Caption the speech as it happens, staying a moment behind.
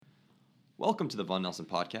Welcome to the Vaughan Nelson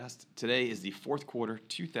Podcast. Today is the fourth quarter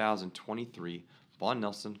 2023 Vaughan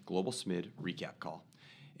Nelson Global SMid recap call.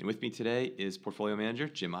 And with me today is Portfolio Manager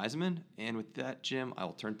Jim Eisenman. And with that, Jim, I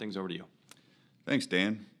will turn things over to you. Thanks,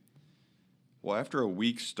 Dan. Well, after a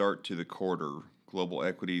weak start to the quarter, global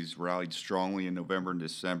equities rallied strongly in November and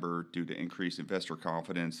December due to increased investor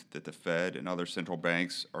confidence that the Fed and other central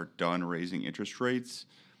banks are done raising interest rates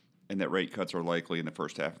and that rate cuts are likely in the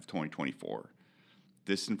first half of 2024.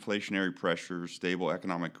 Disinflationary pressures, stable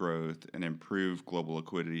economic growth, and improved global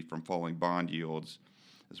liquidity from falling bond yields,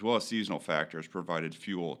 as well as seasonal factors, provided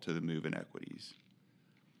fuel to the move in equities.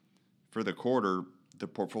 For the quarter, the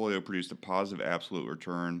portfolio produced a positive absolute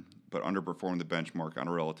return, but underperformed the benchmark on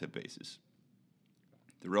a relative basis.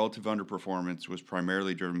 The relative underperformance was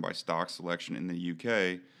primarily driven by stock selection in the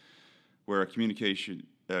UK, where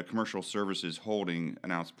a commercial services holding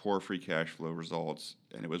announced poor free cash flow results,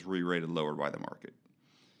 and it was re-rated lower by the market.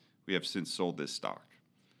 We have since sold this stock.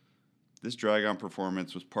 This drag on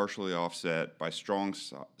performance was partially offset by strong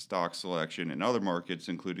stock selection in other markets,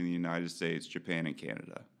 including the United States, Japan, and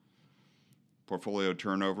Canada. Portfolio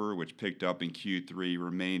turnover, which picked up in Q3,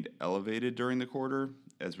 remained elevated during the quarter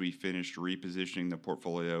as we finished repositioning the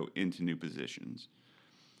portfolio into new positions.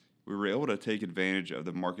 We were able to take advantage of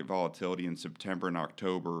the market volatility in September and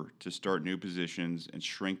October to start new positions and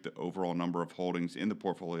shrink the overall number of holdings in the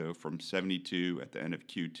portfolio from 72 at the end of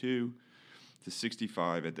Q2 to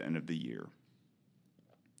 65 at the end of the year.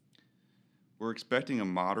 We're expecting a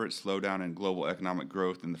moderate slowdown in global economic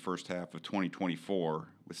growth in the first half of 2024,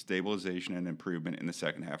 with stabilization and improvement in the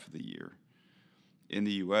second half of the year. In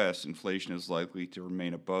the U.S., inflation is likely to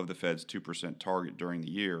remain above the Fed's 2% target during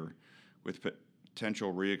the year, with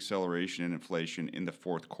potential reacceleration in inflation in the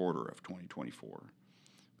fourth quarter of 2024.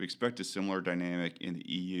 We expect a similar dynamic in the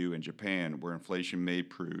EU and Japan, where inflation may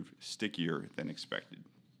prove stickier than expected.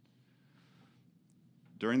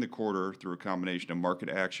 During the quarter, through a combination of market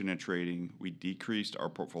action and trading, we decreased our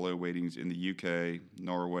portfolio weightings in the UK,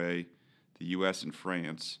 Norway, the US, and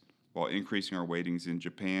France, while increasing our weightings in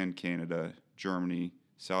Japan, Canada, Germany,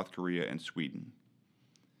 South Korea, and Sweden.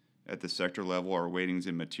 At the sector level, our weightings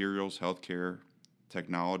in materials, healthcare,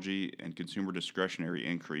 technology, and consumer discretionary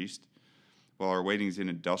increased, while our weightings in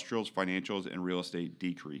industrials, financials, and real estate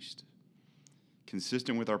decreased.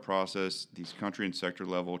 Consistent with our process, these country and sector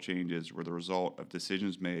level changes were the result of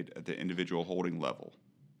decisions made at the individual holding level.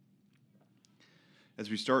 As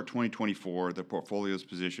we start 2024, the portfolio is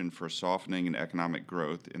positioned for a softening in economic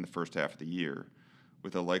growth in the first half of the year,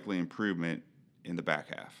 with a likely improvement in the back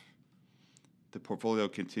half. The portfolio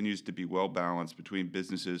continues to be well balanced between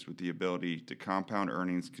businesses with the ability to compound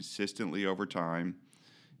earnings consistently over time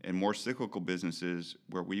and more cyclical businesses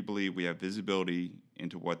where we believe we have visibility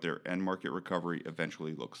into what their end market recovery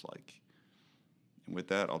eventually looks like. And with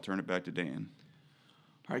that, I'll turn it back to Dan.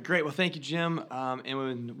 All right, great. Well, thank you, Jim.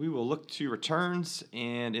 And we will look to returns.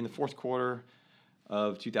 And in the fourth quarter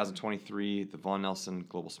of 2023, the Vaughan Nelson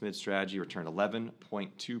Global SMid strategy returned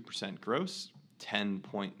 11.2% gross,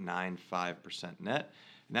 10.95% net,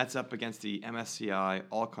 and that's up against the MSCI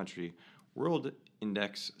All Country World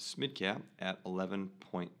Index SMid Cap at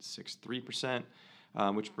 11.63%,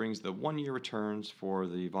 which brings the one-year returns for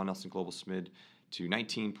the Vaughan Nelson Global SMid to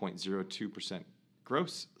 19.02%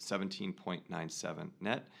 gross, 17.97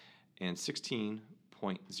 net, and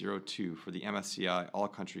 16.02 for the MSCI All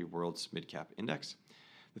Country World SMid Cap Index.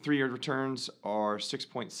 The three-year returns are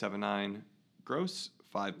 6.79 gross,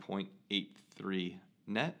 5.83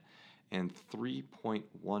 net, and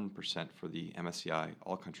 3.1% for the MSCI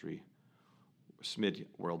All Country SMid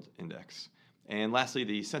World Index. And lastly,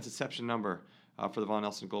 the since inception number for the Vaughan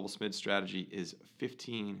Nelson Global SMid strategy is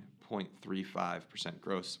 15.35%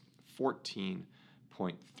 gross,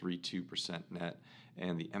 14.32% net,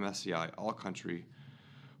 and the MSCI All Country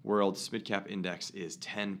World SMid Cap Index is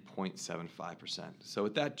 10.75%. So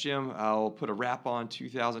with that, Jim, I'll put a wrap on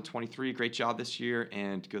 2023. Great job this year,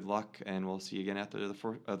 and good luck, and we'll see you again after the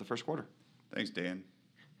first quarter. Thanks, Dan.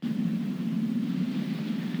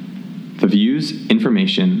 The views,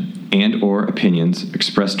 information, and/or opinions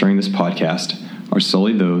expressed during this podcast are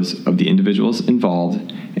solely those of the individuals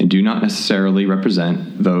involved and do not necessarily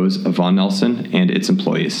represent those of Vaughan Nelson and its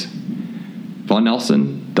employees. Vaughan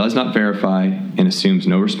Nelson does not verify and assumes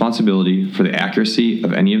no responsibility for the accuracy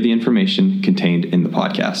of any of the information contained in the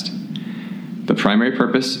podcast. The primary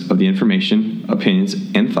purpose of the information, opinions,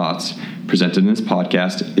 and thoughts presented in this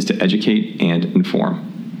podcast is to educate and inform.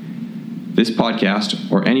 This podcast,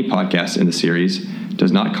 or any podcast in the series,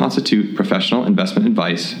 does not constitute professional investment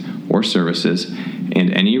advice or services,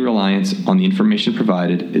 and any reliance on the information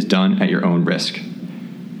provided is done at your own risk.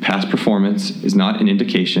 Past performance is not an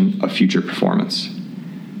indication of future performance.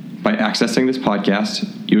 By accessing this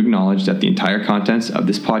podcast, you acknowledge that the entire contents of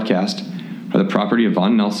this podcast are the property of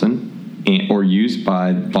Vaughan Nelson or used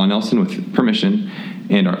by Vaughan Nelson with permission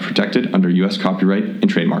and are protected under U.S. copyright and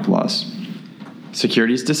trademark laws.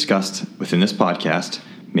 Securities discussed within this podcast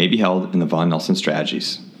may be held in the Vaughan Nelson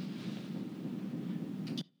strategies.